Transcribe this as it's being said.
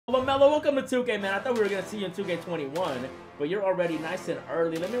Lamelo, welcome to 2K, man. I thought we were going to see you in 2K21, but you're already nice and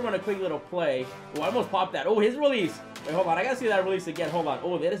early. Let me run a quick little play. Oh, I almost popped that. Oh, his release. Wait, hold on. I got to see that release again. Hold on.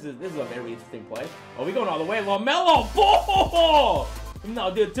 Oh, this is a very interesting play. Oh, we going all the way. Lamelo Ball.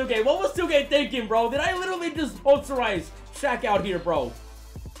 No, dude, 2K. What was 2K thinking, bro? Did I literally just posterize Shaq out here, bro?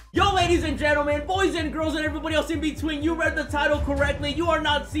 Yo, ladies and gentlemen, boys and girls, and everybody else in between, you read the title correctly. You are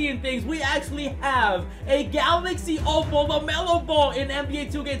not seeing things. We actually have a Galaxy Opal Lamelo Ball in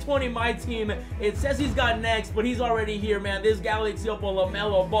NBA 2K20 Myteam. It says he's got next, but he's already here, man. This Galaxy Opal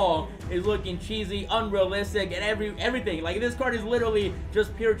Lamelo Ball is looking cheesy, unrealistic, and everything. Like, this card is literally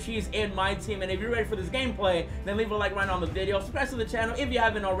just pure cheese in Myteam. And if you're ready for this gameplay, then leave a like right now on the video. Subscribe to the channel if you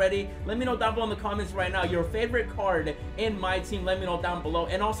haven't already. Let me know down below in the comments right now your favorite card in Myteam. Let me know down below.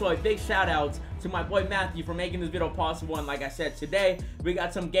 And also, a big shout out to my boy Matthew for making this video possible. And like I said, today we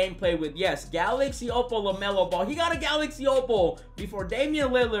got some gameplay with, yes, Galaxy Opal Lamelo Ball. He got a Galaxy Opal before Damian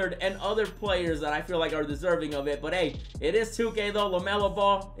Lillard and other players that I feel like are deserving of it. But hey, it is 2K though. Lamelo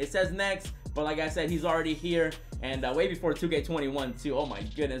Ball, it says next, but like I said, he's already here, and way before 2K21 too. Oh my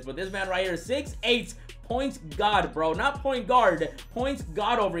goodness. But this man right here, 6'8", points god, bro. Not point guard, points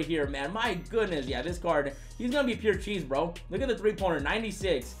god over here, man. My goodness. Yeah, this card, he's gonna be pure cheese, bro. Look at the three-pointer,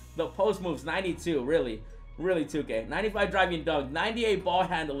 96. The post moves, 92. Really 2K. 95 driving dunk, 98 ball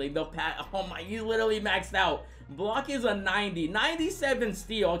handling. The pat, oh my, he's literally maxed out. Block is a 90. 97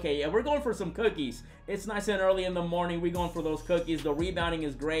 steal. Okay, yeah, we're going for some cookies. It's nice and early in the morning. We're going for those cookies. The rebounding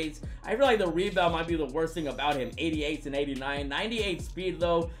is great. I feel like the rebound might be the worst thing about him. 88 and 89. 98 speed,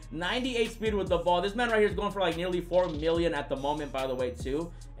 though. 98 speed with the ball. This man right here is going for like nearly 4 million at the moment, by the way,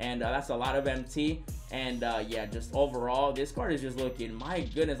 too. And that's a lot of MT. And yeah, just overall, this card is just looking, my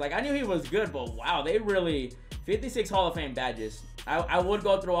goodness. Like, I knew he was good, but wow, they really... 56 Hall of Fame badges. I would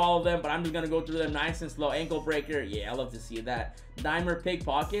go through all of them, but I'm just going to go through them nice and slow. Ankle breaker. Yeah, I love to see that. Dimer,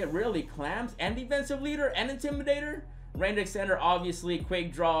 pickpocket. Really, clams. And defensive leader and intimidator. Range extender, obviously.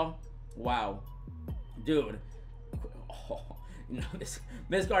 Quick draw. Wow. Dude. Oh, you know,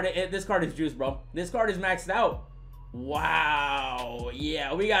 this card is juice, bro. This card is maxed out. Wow.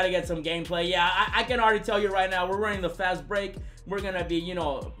 Yeah, we got to get some gameplay. Yeah, I can already tell you right now, we're running the fast break. We're going to be, you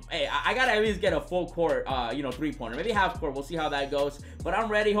know, hey, I got to at least get a full court, you know, three-pointer. Maybe half court. We'll see how that goes. But I'm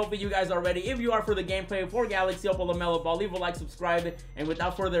ready. Hopefully you guys are ready. If you are for the gameplay for Galaxy Opal Lamelo Ball, leave a like, subscribe. And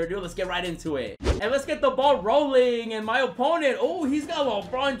without further ado, let's get right into it. And let's get the ball rolling. And my opponent, oh, he's got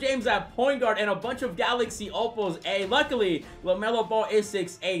LeBron James at point guard and a bunch of Galaxy Opals. Hey, luckily, Lamelo Ball is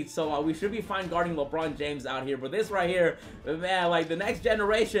 6'8", so we should be fine guarding LeBron James out here. But this right here, man, like the next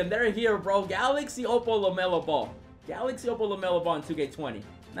generation, they're here, bro. Galaxy Opal Lamelo Ball. Galaxy Opal Lamelo Ball in 2K20.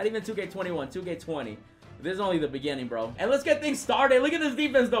 Not even 2K21, 2K20. This is only the beginning, bro. And let's get things started. Look at this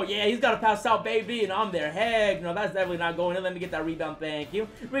defense, though. Yeah, he's got to pass out, baby, and I'm there. Heck, no, that's definitely not going in. Let me get that rebound. Thank you.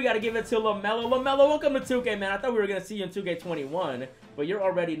 We got to give it to Lamelo. Lamelo, welcome to 2K, man. I thought we were going to see you in 2K21, but you're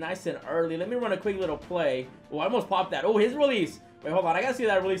already nice and early. Let me run a quick little play. Oh, I almost popped that. Oh, his release. Wait, hold on. I got to see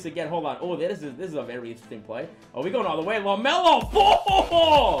that release again. Hold on. Oh, this is a very interesting play. Oh, we going all the way. Lamelo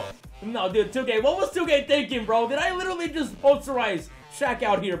Ball. No, dude, 2K. What was 2K thinking, bro? Did I literally just posterize Shaq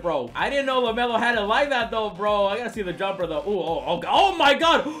out here, bro? I didn't know Lamelo had it like that, though, bro. I gotta see the jumper, though. Oh my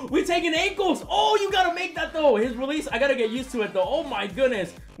God. We taking ankles. Oh, you gotta make that, though. His release, I gotta get used to it, though. Oh, my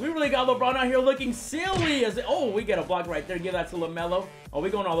goodness. We really got LeBron out here looking silly. Oh, we get a block right there. Give that to Lamelo. Oh, we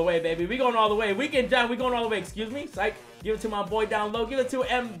going all the way, baby. We going all the way. We can jump. We going all the way. Excuse me. Psych. Give it to my boy down low. Give it to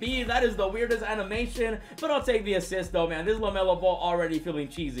MB. That is the weirdest animation, but I'll take the assist, though, man. This Lamelo Ball already feeling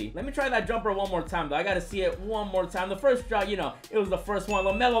cheesy. Let me try that jumper one more time, though. I got to see it one more time. The first shot, you know, it was the first one.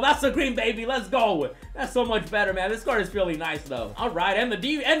 Lamelo, that's the green, baby. Let's go. That's so much better, man. This card is feeling nice, though. All right, and the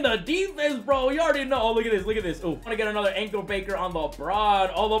defense, bro. You already know. Oh, look at this. Look at this. Oh, want to get another ankle breaker on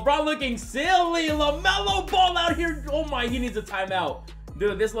LeBron. Oh, LeBron looking silly. Lamelo Ball out here. Oh, my. He needs a timeout.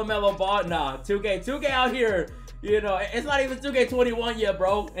 Dude, this Lamelo Ball, nah. 2K out here. You know, it's not even 2K21 yet,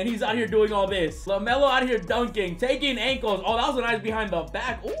 bro. And he's out here doing all this. Lamelo out here dunking, taking ankles. Oh, that was a nice behind the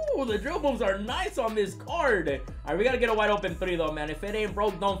back. Ooh, the drill moves are nice on this card. All right, we got to get a wide open three, though, man. If it ain't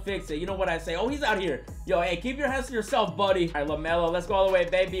broke, don't fix it. You know what I say? Oh, he's out here. Yo, hey, keep your hands to yourself, buddy. All right, Lamelo, let's go all the way,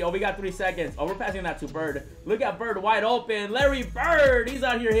 baby. Oh, we got 3 seconds. Oh, we're passing that to Bird. Look at Bird wide open. Larry Bird. He's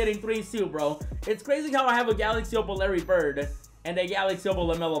out here hitting threes, too, bro. It's crazy how I have a Galaxy Opal Larry Bird. and a Galaxy Opal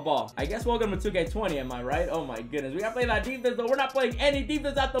Lamelo Ball. I guess welcome to 2K20, am I right? Oh my goodness. We gotta play that defense, though. We're not playing any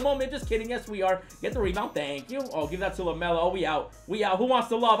defense at the moment. Just kidding. Yes, we are. Get the rebound. Thank you. Oh, give that to Lamelo. Oh, we out. We out. Who wants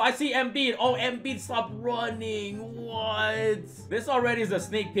to love? I see Embiid. Oh, Embiid, stop running. What? This already is a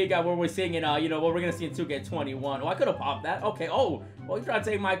sneak peek at what we're seeing in, you know, what we're gonna see in 2K21. Oh, I could have popped that. Okay. Oh, you trying to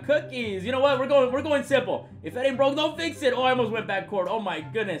take my cookies. You know what? We're going simple. If it ain't broke, don't fix it. Oh, I almost went backcourt. Oh my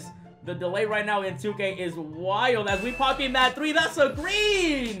goodness. The delay right now in 2K is wild as we pop in that 3. That's a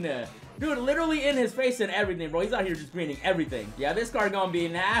green! Dude, literally in his face and everything, bro. He's out here just greening everything. Yeah, this card gonna be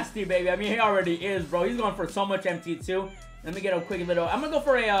nasty, baby. I mean, he already is, bro. He's going for so much MT2. Let me get a quick little... I'm gonna go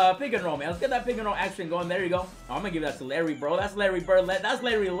for a pick and roll, man. Let's get that pick and roll action going. There you go. Oh, I'm gonna give that to Larry, bro. That's Larry Bird. That's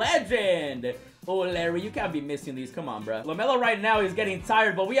Larry Legend. Oh, Larry, you can't be missing these. Come on, bro. Lamelo right now is getting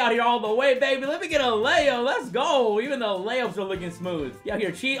tired, but we out here all the way, baby. Let me get a layup. Let's go. Even the layups are looking smooth. You out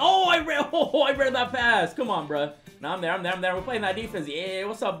here cheat. Oh, I read that pass. Come on, bro. No, I'm there. We're playing that defense. Yeah,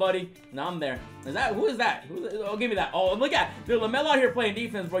 what's up, buddy? No, I'm there. Who is that? Oh, give me that. Oh, look at, dude, Lamelo out here playing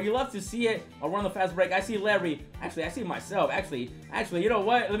defense, bro. You love to see it. I'll run the fast break. I see Larry. Actually, I see myself. Actually, you know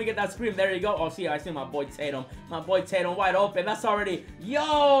what? Let me get that screen. There you go. Oh, see, I see my boy Tatum. My boy Tatum wide open. That's already,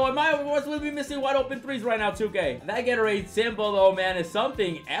 yo, what's with me missing wide open 3s right now, 2K? That Gatorade symbol, though, man, is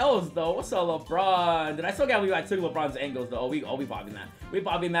something else, though. What's up, LeBron? Did I still can't believe I took LeBron's angles, though? Oh, we popping that. We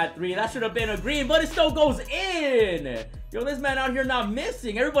popping that 3. That should have been a green, but it still goes in. Yo, this man out here not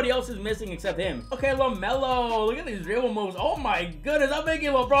missing. Everybody else is missing except him. Okay, Lamelo. Look at these dribble moves. Oh my goodness. I'm making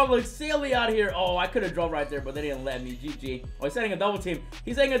LeBron look silly out here. Oh, I could have drove right there, but they didn't let me. GG. Oh, he's setting a double team.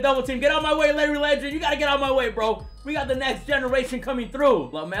 He's setting a double team. Get out my way, Larry Legend. You gotta get out my way, bro. We got the next generation coming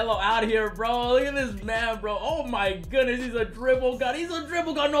through. Lamelo out here, bro. Look at this man, bro. Oh my goodness. He's a dribble god. He's a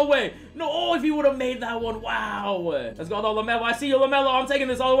dribble god. No way. No. Oh, if he would have made that one. Wow. Let's go, though, Lamelo. I see you, Lamelo. I'm taking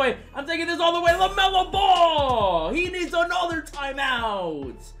this all the way. I'm taking this all the way. Lamelo Ball. He needs another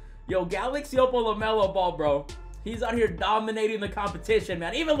timeout. Yo, Galaxy Opal Lamelo Ball, bro. He's out here dominating the competition,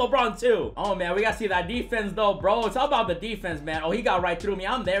 man. Even LeBron, too. Oh, man, we got to see that defense, though, bro. It's all about the defense, man. Oh, he got right through me.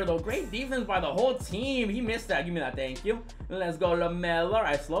 I'm there, though. Great defense by the whole team. He missed that. Give me that. Thank you. Let's go, Lamelo. All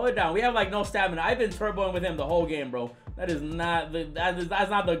right, slow it down. We have, like, no stamina. I've been turboing with him the whole game, bro. That's not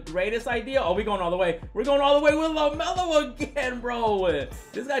the greatest idea. Oh, we going all the way. We're going all the way with Lamelo again, bro.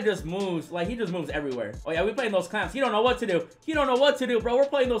 This guy just moves. Like, he just moves everywhere. Oh, yeah, we playing those clamps. He don't know what to do. He don't know what to do, bro. We're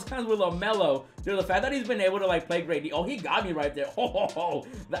playing those clamps with Lamelo. Dude, the fact that he's been able to, like, play great. Oh, he got me right there. Oh.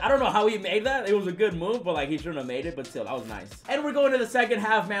 I don't know how he made that. It was a good move, but, like, he shouldn't have made it. But still, that was nice. And we're going to the second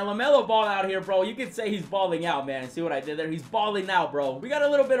half, man. Lamelo Ball out here, bro. You could say he's balling out, man. See what I did there? He's balling out, bro. We got a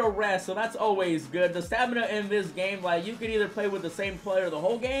little bit of rest, so that's always good. The stamina in this game, like, you could either play with the same player the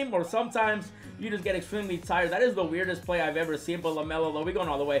whole game, or sometimes you just get extremely tired. That is the weirdest play I've ever seen, but Lamelo, though, we going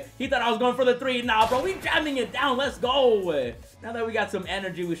all the way. He thought I was going for the 3. Nah, bro, we jamming it down. Let's go. Now that we got some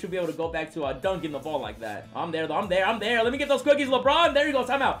energy, we should be able to go back to dunking the ball like that. I'm there, though. I'm there. Let me get those cookies, LeBron. There you go.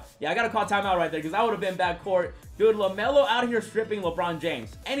 Timeout. Yeah, I got to call timeout right there because I would have been backcourt. Dude, Lamelo out here stripping LeBron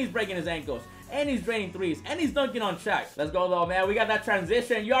James, and he's breaking his ankles. And he's draining 3s. And he's dunking on Shaq. Let's go, though, man. We got that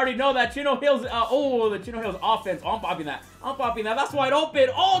transition. You already know that Chino Hills, the Chino Hills offense. Oh, I'm popping that. That's wide open.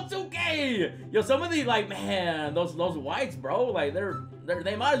 Oh, 2K. Yo, some of these, like, man, those whites, bro, like,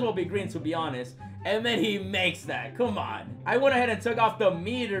 they might as well be green, to be honest. And then he makes that. Come on. I went ahead and took off the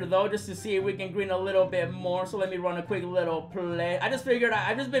meter, though, just to see if we can green a little bit more. So let me run a quick little play. I just figured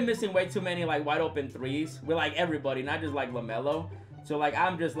I've just been missing way too many, like, wide open 3s with, like, everybody, not just, like, Lamelo. So, like,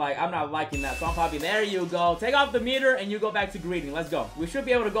 I'm not liking that. So, I'm popping. There you go. Take off the meter, and you go back to greening. Let's go. We should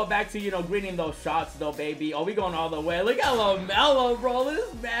be able to go back to, you know, greening those shots, though, baby. Oh, we going all the way. Look at Lamelo, bro.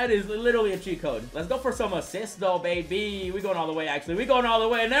 This man is literally a cheat code. Let's go for some assists, though, baby. We going all the way, actually. We going all the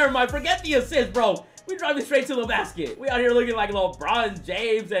way. Never mind. Forget the assist, bro. We driving straight to the basket. We out here looking like LeBron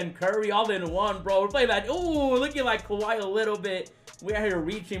James and Curry all in one, bro. We're playing that. Ooh, looking like Kawhi a little bit. We out here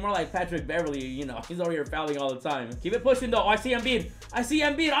reaching more like Patrick Beverly, you know. He's over here fouling all the time. Keep it pushing, though. Oh, I see Embiid.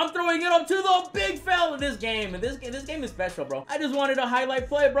 I'm throwing it up to the big foul in this game. And this game is special, bro. I just wanted a highlight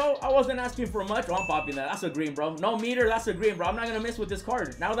play, bro. I wasn't asking for much. Oh, I'm popping that. That's a green, bro. No meter. That's a green, bro. I'm not going to miss with this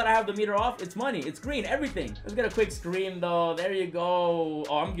card. Now that I have the meter off, it's money. It's green. Everything. Let's get a quick screen, though. There you go.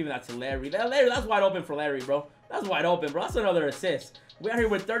 Oh, I'm giving that to Larry. That's wide open for Larry, bro. That's wide open, bro. That's another assist. We out here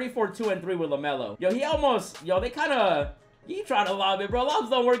with 34, 2, and 3 with Lamelo. Yo, they kind of... He tried to lob it, bro. Lobs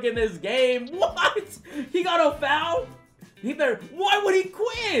don't work in this game. What? He got a foul? Why would he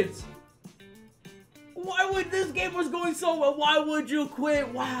quit? Why would this game was going so well? Why would you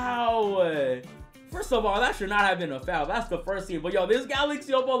quit? Wow. First of all, that should not have been a foul. That's the first team. But yo, this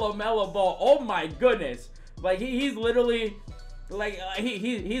Galaxy Opal Lamelo Ball, oh my goodness. Like he's literally Like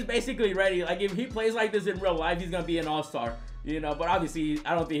he's basically ready. Like if he plays like this in real life, he's gonna be an all-star. You know, but obviously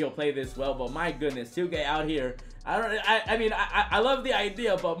I don't think he'll play this well. But my goodness, 2K out here. I mean I love the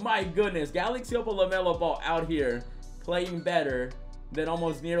idea, but my goodness, Galaxy Opal Lamelo Ball out here playing better than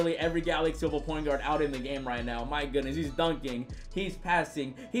almost nearly every Galaxy Opal point guard out in the game right now. My goodness, he's dunking, he's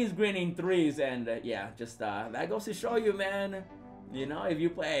passing, he's greening threes, and yeah, just that goes to show you, man. You know, if you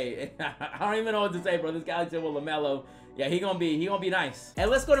play, I don't even know what to say, bro. This Galaxy Opal Lamelo, yeah, he gonna be nice.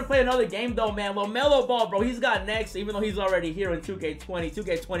 And let's go and play another game though, man. Lamelo Ball, bro, he's got next, even though he's already here in 2K20,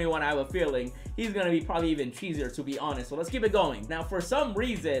 2K21. I have a feeling he's gonna be probably even cheesier, to be honest. So let's keep it going. Now, for some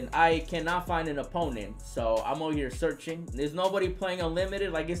reason, I cannot find an opponent, so I'm over here searching. There's nobody playing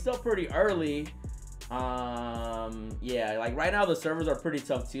unlimited. Like, it's still pretty early. Yeah, like right now the servers are pretty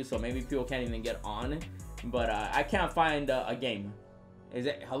tough too, so maybe people can't even get on. But I can't find a game. Is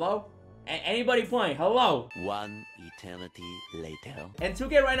it hello? Anybody playing? Hello? One eternity later. And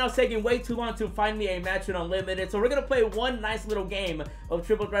 2K right now is taking way too long to find me a match in Unlimited, so we're gonna play one nice little game of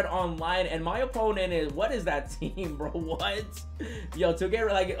Triple Threat Online, and my opponent is, what is that team, bro? What? Yo, 2K,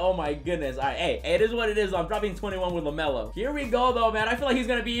 like, oh my goodness. All right, hey, it is what it is. I'm dropping 21 with Lamelo. Here we go, though, man. I feel like he's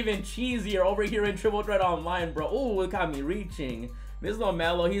gonna be even cheesier over here in Triple Threat Online, bro. Ooh, it got me reaching. This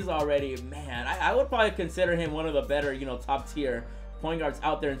Lamelo, he's already, man, I would probably consider him one of the better, you know, top tier point guards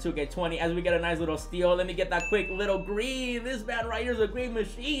out there in 2K20. As we get a nice little steal, let me get that quick little green. This man right here is a green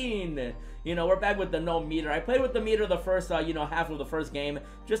machine. You know, we're back with the no meter. I played with the meter the first, you know, half of the first game,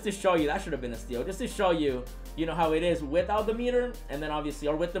 just to show you. That should have been a steal, just to show you, you know, how it is without the meter, and then obviously,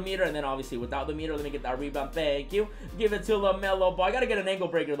 or with the meter, and then obviously without the meter. Let me get that rebound. Thank you. Give it to Lamelo Ball. I gotta get an ankle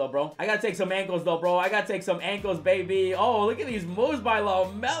breaker though, bro. I gotta take some ankles though, bro. I gotta take some ankles, baby. Oh, look at these moves by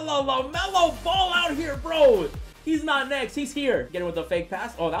Lamelo. Lamelo Ball out here, bro. He's not next. He's here. Get him with the fake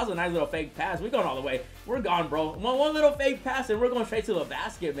pass. Oh, that was a nice little fake pass. We're going all the way. We're gone, bro. One little fake pass, and we're going straight to the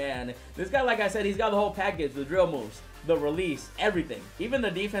basket, man. This guy, like I said, he's got the whole package. The drill moves, the release, everything. Even the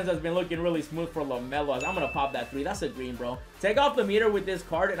defense has been looking really smooth for Lamelo. I'm going to pop that three. That's a green, bro. Take off the meter with this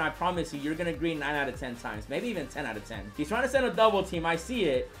card, and I promise you, you're going to green 9 out of 10 times. Maybe even 10 out of 10. He's trying to send a double team. I see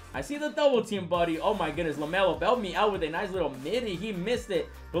it. I see the double team, buddy. Oh, my goodness. Lamelo bailed me out with a nice little midi. He missed it.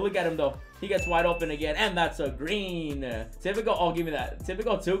 But look at him, though. He gets wide open again, and that's a green. Typical, oh, give me that.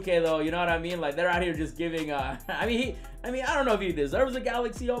 Typical 2K, though, you know what I mean? Like, they're out here just giving, I mean, I don't know if he deserves a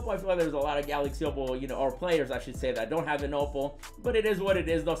Galaxy Opal. I feel like there's a lot of Galaxy Opal, you know, or players, I should say, that don't have an Opal. But it is what it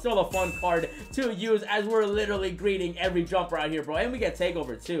is, though. Still a fun card to use, as we're literally greeting every jumper out here, bro. And we get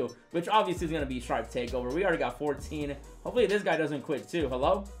takeover, too, which obviously is going to be sharp takeover. We already got 14. Hopefully, this guy doesn't quit, too.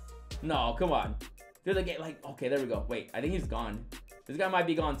 Hello? No, come on. Through the game, like, okay, there we go. Wait, I think he's gone. This guy might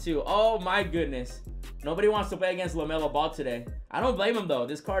be gone too. Oh my goodness. Nobody wants to play against Lamelo Ball today. I don't blame him though.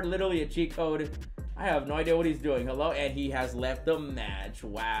 This card literally a cheat code. I have no idea what he's doing. Hello? And he has left the match.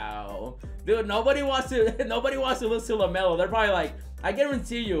 Wow. Dude, nobody wants to listen to Lamelo. They're probably like, I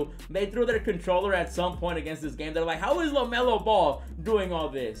guarantee you, they threw their controller at some point against this game. They're like, how is Lamelo Ball doing all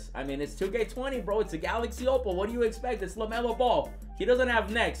this? I mean, it's 2K20, bro. It's a Galaxy Opal. What do you expect? It's Lamelo Ball. He doesn't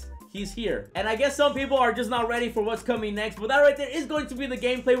have next. He's here. And I guess some people are just not ready for what's coming next, but that right there is going to be the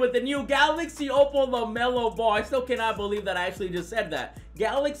gameplay with the new Galaxy Opal Lamelo Ball. I still cannot believe that I actually just said that.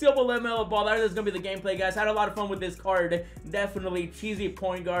 Galaxy Opal Lamelo Ball, that is going to be the gameplay, guys. Had a lot of fun with this card. Definitely cheesy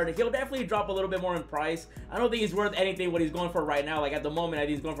point guard. He'll definitely drop a little bit more in price. I don't think he's worth anything what he's going for right now. Like at the moment, I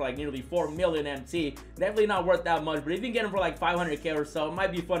think he's going for like nearly 4 million MT. Definitely not worth that much, but if you can get him for like 500k or so, it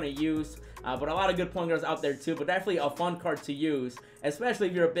might be fun to use. But a lot of good point guards out there too, but definitely a fun card to use, especially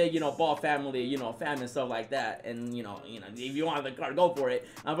if you're a big, you know, Ball family, you know, fan and stuff like that. And you know, if you want the card, go for it.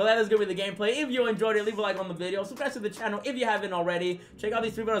 But that is gonna be the gameplay. If you enjoyed it, leave a like on the video, subscribe to the channel if you haven't already. Check out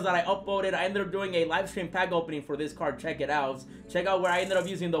these 3 videos that I uploaded. I ended up doing a live stream pack opening for this card. Check it out. Check out where I ended up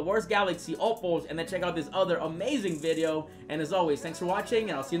using the worst Galaxy Opals, and then check out this other amazing video. And as always, thanks for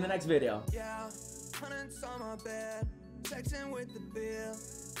watching, and I'll see you in the next video. Yeah, hundreds on my bed, texting with the bill.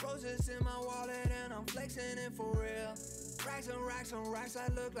 Roses in my wallet and I'm flexing it for real. Racks and racks and racks, I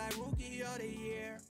look like rookie of the year.